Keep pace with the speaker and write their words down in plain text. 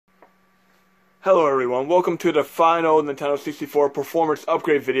Hello everyone, welcome to the final Nintendo 64 performance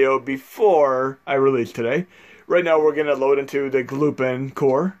upgrade video before I release today. Right now we're going to load into the Glupen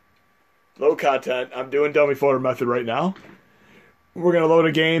core. Load content. I'm doing dummy folder method right now. We're going to load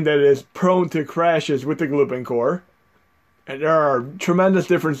a game that is prone to crashes with the Glupen core. And there are tremendous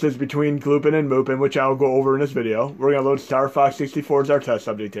differences between Glupen and Mupen, which I'll go over in this video. We're going to load Star Fox 64 as our test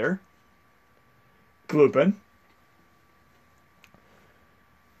update here. Glupen.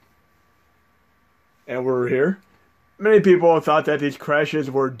 And we're here. Many people thought that these crashes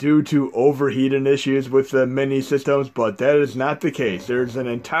were due to overheating issues with the mini systems, but that is not the case. There's an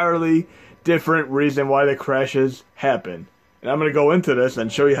entirely different reason why the crashes happen. And I'm going to go into this and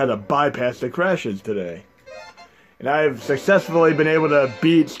show you how to bypass the crashes today. And I've successfully been able to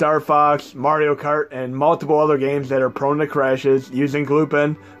beat Star Fox, Mario Kart, and multiple other games that are prone to crashes using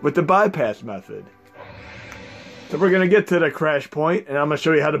Glupen with the bypass method. So we're going to get to the crash point, and I'm going to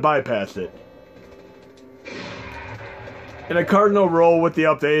show you how to bypass it. And a cardinal rule with the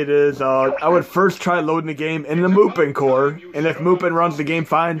update is I would first try loading the game in the Mupen core, and if Mupen runs the game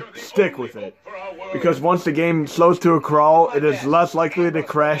fine, stick with it. Because once the game slows to a crawl, it is less likely to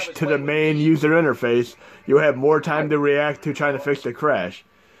crash to the main user interface. You'll have more time to react to trying to fix the crash.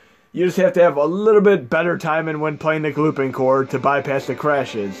 You just have to have a little bit better timing when playing the Glupen core to bypass the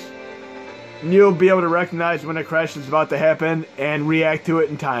crashes. And you'll be able to recognize when a crash is about to happen and react to it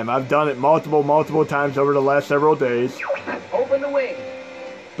in time. I've done it multiple times over the last several days. Open the wing.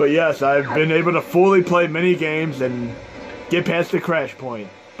 But yes, I've been able to fully play many games and get past the crash point.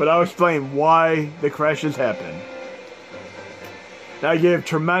 But I'll explain why the crashes happen. And I give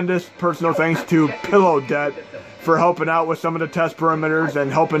tremendous personal thanks to Pillow Debt for helping out with some of the test perimeters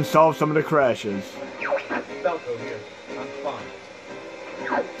and helping solve some of the crashes.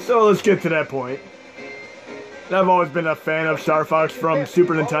 So let's get to that point. And I've always been a fan of Star Fox from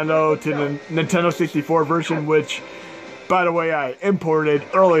Super Nintendo to the Nintendo 64 version, which, by the way, I imported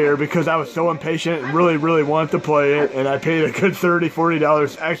earlier because I was so impatient and really wanted to play it, and I paid a good $30,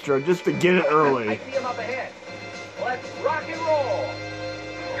 $40 extra just to get it early. I see him up ahead. Let's rock and roll.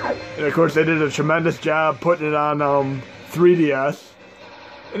 And of course, they did a tremendous job putting it on 3DS.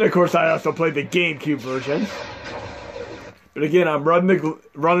 And of course, I also played the GameCube version. But again, I'm running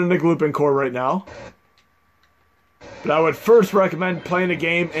the Glupen core right now. But I would first recommend playing the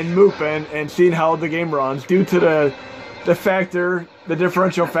game in Mupen and seeing how the game runs due to the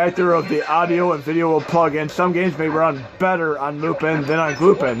differential factor of the audio and video plug-in. Some games may run better on Mupen than on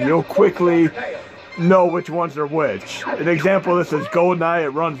Glupen. You'll quickly know which ones are which. An example of this is GoldenEye. It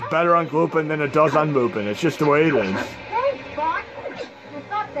runs better on Glupen than it does on Mupen. It's just the way it is. Thanks, Fox. I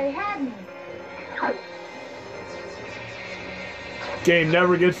thought they had me. Game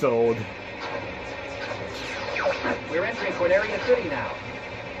never gets old. We're entering Corneria City now.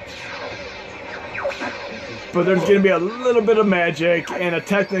 But there's going to be a little bit of magic and a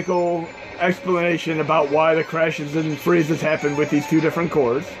technical explanation about why the crashes and freezes happen with these two different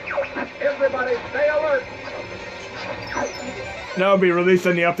cores. Everybody stay alert. Now I'll be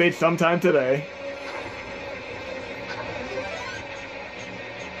releasing the update sometime today.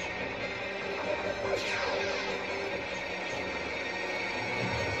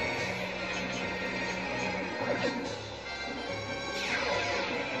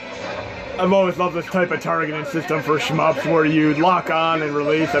 I've always loved this type of targeting system for shmups where you lock on and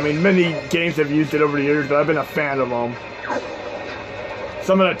release. I mean, many games have used it over the years, but I've been a fan of them.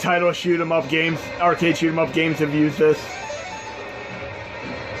 Some of the title shoot-'em-up games, arcade shoot-'em-up games have used this.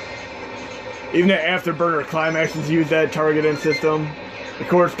 Even the Afterburner Climaxes use that targeting system. Of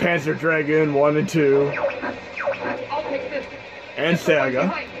course, Panzer Dragoon 1 and 2. I'll take this. And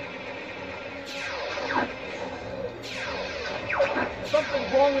Saga.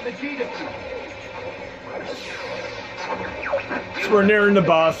 Something's wrong with the G-defeat. So we're nearing the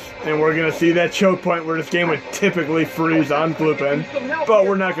boss, and we're going to see that choke point where this game would typically freeze on Glupen, but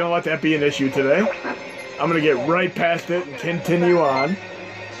we're not going to let that be an issue today. I'm going to get right past it and continue on.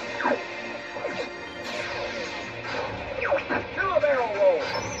 Do a barrel roll.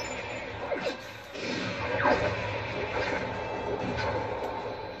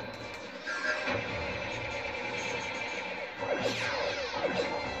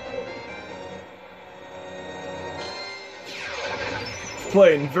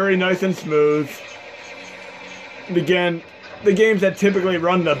 Playing very nice and smooth. And again, the games that typically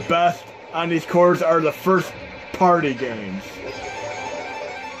run the best on these cores are the first party games.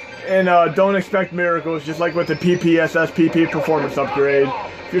 And don't expect miracles, just like with the PPSS performance upgrade.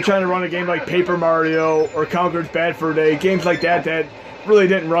 If you're trying to run a game like Paper Mario or Conker's Bad Fur Day, games like that really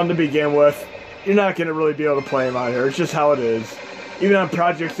didn't run to begin with, you're not going to really be able to play them out here. It's just how it is. Even on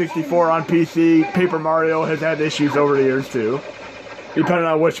Project 64 on PC, Paper Mario has had issues over the years too, depending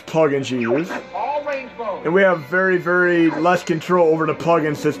on which plugins you use. All range And we have very, very less control over the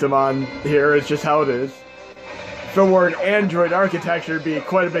plugin system on here. It's just how it is. If it were an Android architecture, it'd be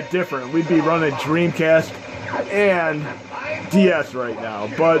quite a bit different. We'd be running Dreamcast and DS right now,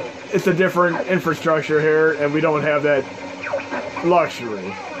 but it's a different infrastructure here, and we don't have that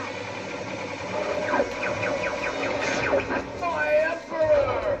luxury.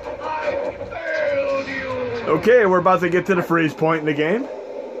 Okay, we're about to get to the freeze point in the game,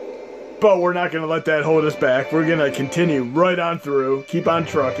 but we're not going to let that hold us back. We're going to continue right on through, keep on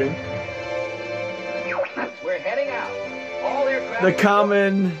trucking. We're heading out. All aircraft. The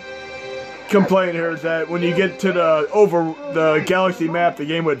common complaint here is that when you get to the galaxy map, the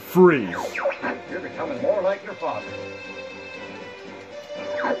game would freeze. You're becoming more like your father.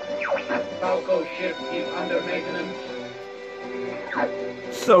 Falco ship is under maintenance.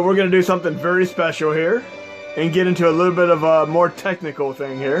 So we're going to do something very special here and get into a little bit of a more technical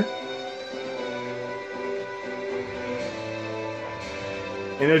thing here.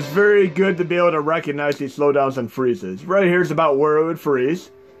 And it's very good to be able to recognize these slowdowns and freezes. Right here's about where it would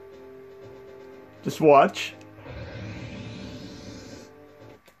freeze. Just watch.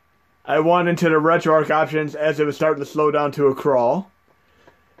 I went into the RetroArch options as it was starting to slow down to a crawl.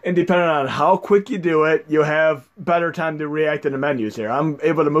 And depending on how quick you do it, you'll have better time to react to the menus here. I'm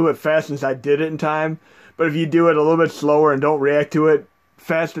able to move it fast since I did it in time. But if you do it a little bit slower and don't react to it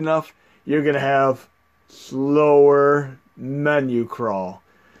fast enough, you're going to have slower menu crawl.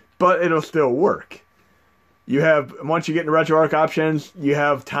 But it'll still work. Once you get into RetroArch options, you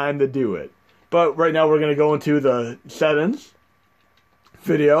have time to do it. But right now we're going to go into the settings,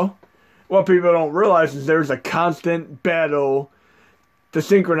 video. What people don't realize is there's a constant battle to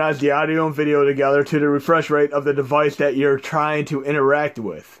synchronize the audio and video together to the refresh rate of the device that you're trying to interact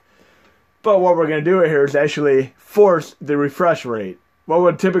with. But what we're going to do here is actually force the refresh rate. What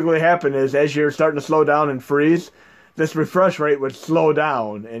would typically happen is as you're starting to slow down and freeze, this refresh rate would slow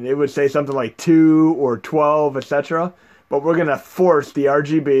down and it would say something like 2 or 12, etc. But we're going to force the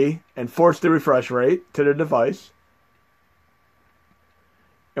RGB and force the refresh rate to the device.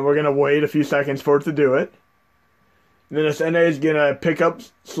 And we're going to wait a few seconds for it to do it. And then this NA is going to pick up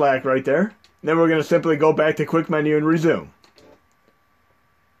slack right there. And then we're going to simply go back to quick menu and resume.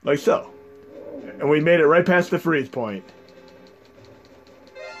 Like so. And we made it right past the freeze point.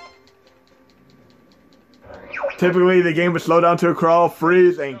 Typically the game would slow down to a crawl,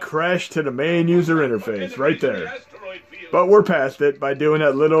 freeze, and crash to the main user interface right there. But we're past it by doing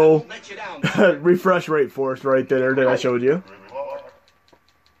that little refresh rate force right there that I showed you.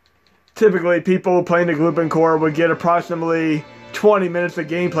 Typically, people playing the Glupen core would get approximately 20 minutes of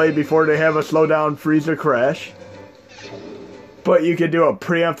gameplay before they have a slowdown, freeze, or crash. But you could do a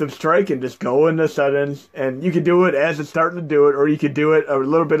preemptive strike and just go into settings, and you could do it as it's starting to do it, or you could do it a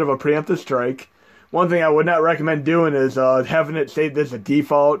little bit of a preemptive strike. One thing I would not recommend doing is having it saved as a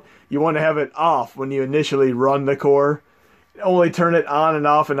default. You want to have it off when you initially run the core. Only turn it on and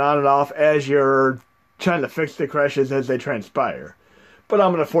off as you're trying to fix the crashes as they transpire. But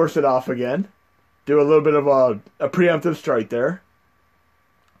I'm going to force it off again. Do a little bit of a preemptive strike there.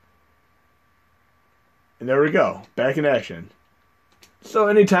 And there we go. Back in action. So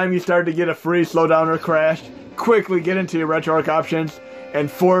anytime you start to get a freeze, slowdown, or crash, quickly get into your RetroArch options and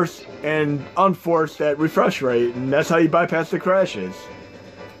force and unforce that refresh rate. And that's how you bypass the crashes.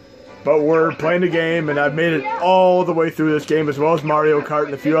 But we're playing the game, and I've made it all the way through this game, as well as Mario Kart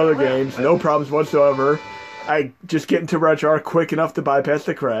and a few other games. No problems whatsoever. I just get into RetroArch quick enough to bypass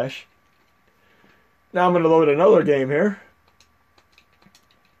the crash. Now I'm going to load another game here.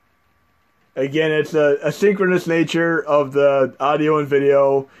 Again, it's a synchronous nature of the audio and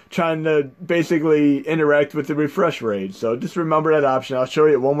video, trying to basically interact with the refresh rate. So just remember that option. I'll show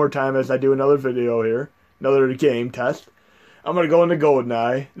you it one more time as I do another video here, another game test. I'm going to go into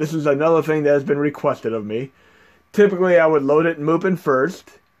GoldenEye. This is another thing that has been requested of me. Typically, I would load it in Mupen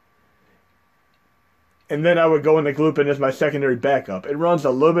first, and then I would go into Glupen as my secondary backup. It runs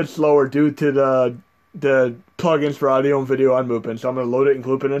a little bit slower due to the plugins for audio and video on Mupen, so I'm going to load it in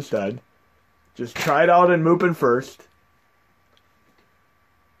Glupen instead. Just try it out in Mupen first.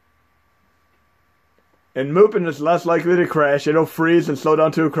 And Mupen is less likely to crash. It'll freeze and slow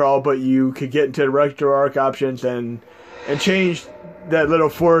down to a crawl, but you could get into the RetroArch options and change that little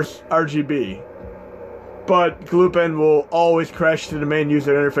force RGB. But Glupen will always crash to the main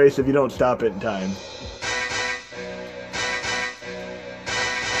user interface if you don't stop it in time.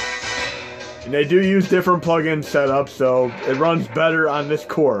 And they do use different plugin setups, so it runs better on this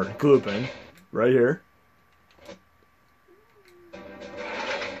core, Glupen, right here.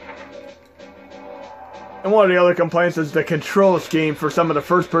 And one of the other complaints is the control scheme for some of the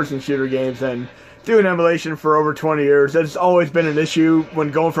first-person shooter games, and doing emulation for over 20 years, it's always been an issue when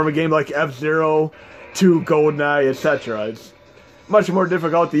going from a game like F-Zero to GoldenEye, etc. It's much more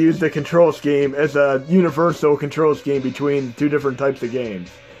difficult to use the control scheme as a universal control scheme between two different types of games.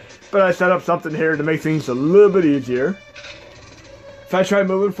 But I set up something here to make things a little bit easier. If I try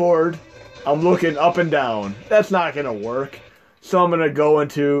moving forward, I'm looking up and down. That's not going to work. So I'm going to go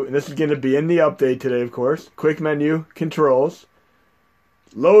into, and this is going to be in the update today, of course, quick menu, controls,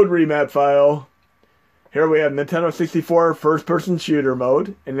 load remap file. Here we have Nintendo 64 first-person shooter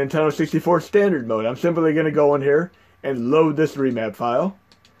mode and Nintendo 64 standard mode. I'm simply going to go in here and load this remap file.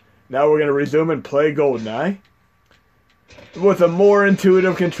 Now we're going to resume and play GoldenEye with a more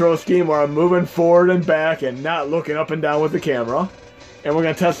intuitive control scheme where I'm moving forward and back and not looking up and down with the camera. And we're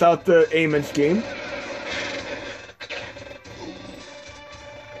going to test out the aiming scheme.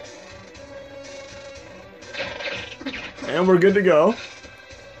 And we're good to go.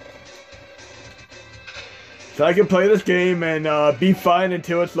 So I can play this game and be fine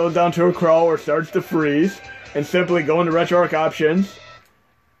until it slows down to a crawl or starts to freeze. And simply go into RetroArch options.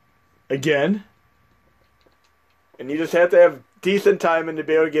 Again. And you just have to have decent timing to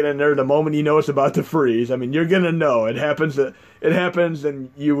be able to get in there the moment you know it's about to freeze. I mean, you're going to know. It happens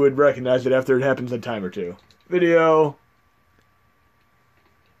and you would recognize it after it happens a time or two. Video.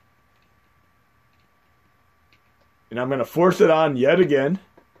 And I'm going to force it on yet again.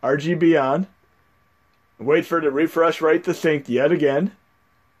 RGB on. Wait for it to refresh rate to sync yet again.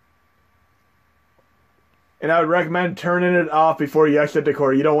 And I would recommend turning it off before you exit the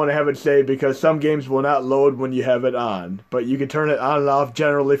core. You don't want to have it saved because some games will not load when you have it on. But you can turn it on and off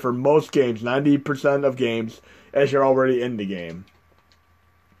generally for most games, 90% of games, as you're already in the game.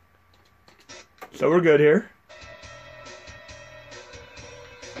 So we're good here.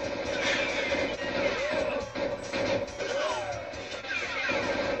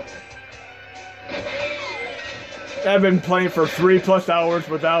 I've been playing for 3+ hours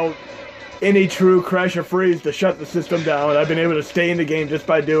without any true crash or freeze to shut the system down. I've been able to stay in the game just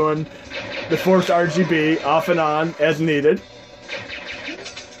by doing the forced RGB off and on as needed.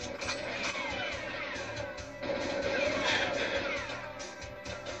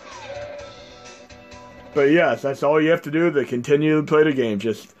 But yes, that's all you have to do to continue to play the game.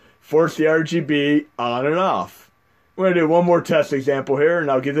 Just force the RGB on and off. We're going to do one more test example here, and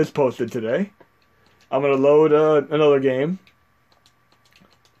I'll get this posted today. I'm going to load another game.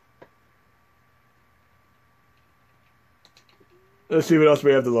 Let's see what else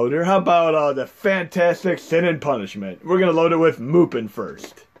we have to load here. How about the fantastic Sin and Punishment? We're going to load it with Mupen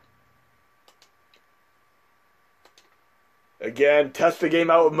first. Again, test the game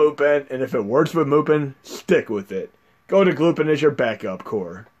out with Mupen, and if it works with Mupen, stick with it. Go to Glupen as your backup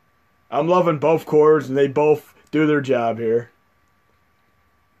core. I'm loving both cores, and they both do their job here.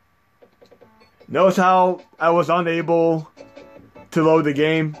 Notice how I was unable to load the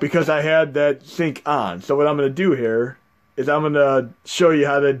game because I had that sync on. So what I'm going to do here is I'm going to show you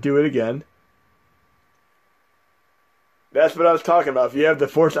how to do it again. That's what I was talking about. If you have the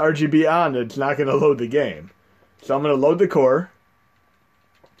forced RGB on, it's not going to load the game. So I'm going to load the core.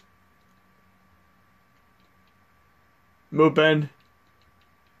 Mupen.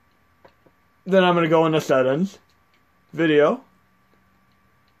 Then I'm going to go into settings. Video.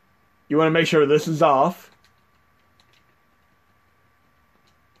 You want to make sure this is off.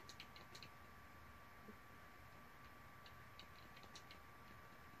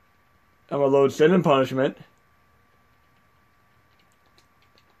 I'm going to load Sin and Punishment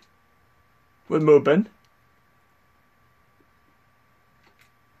with Mupen.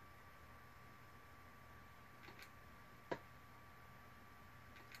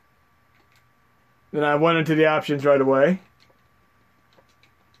 Then I went into the options right away.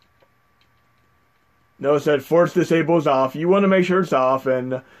 Notice that force disable is off. You want to make sure it's off,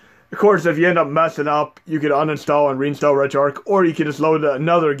 and of course if you end up messing up, you could uninstall and reinstall RetroArch, or you could just load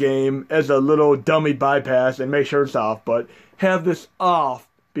another game as a little dummy bypass and make sure it's off, but have this off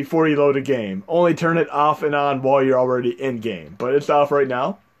before you load a game. Only turn it off and on while you're already in game, but it's off right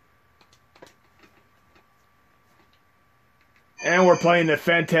now. And we're playing the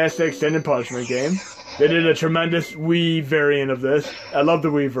fantastic Sin and Punishment game. They did a tremendous Wii variant of this. I love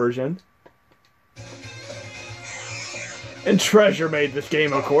the Wii version. And Treasure made this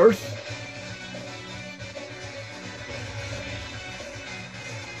game, of course.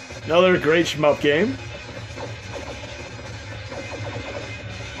 Another great shmup game.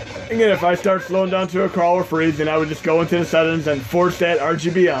 Again, if I start slowing down to a crawl or freeze, then I would just go into the settings and force that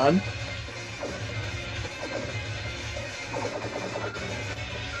RGB on.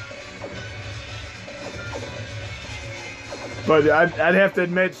 But I'd have to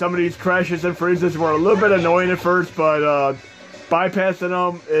admit some of these crashes and freezes were a little bit annoying at first, but bypassing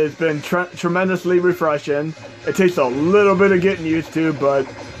them has been tremendously refreshing. It takes a little bit of getting used to, but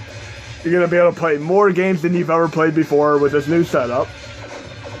you're going to be able to play more games than you've ever played before with this new setup.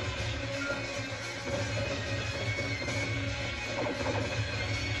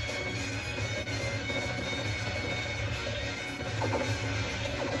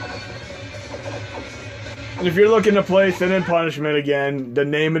 And if you're looking to play Sin and Punishment again, the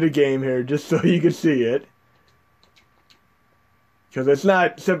name of the game here, just so you can see it. Because it's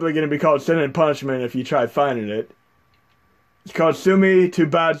not simply going to be called Sin and Punishment if you try finding it. It's called Sumi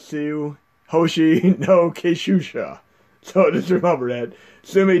Tubatsu Hoshi no Keishusha. So just remember that.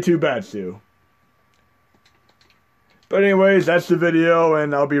 Sumi Tubatsu. But anyways, that's the video,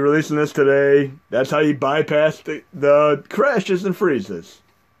 and I'll be releasing this today. That's how you bypass the crashes and freezes.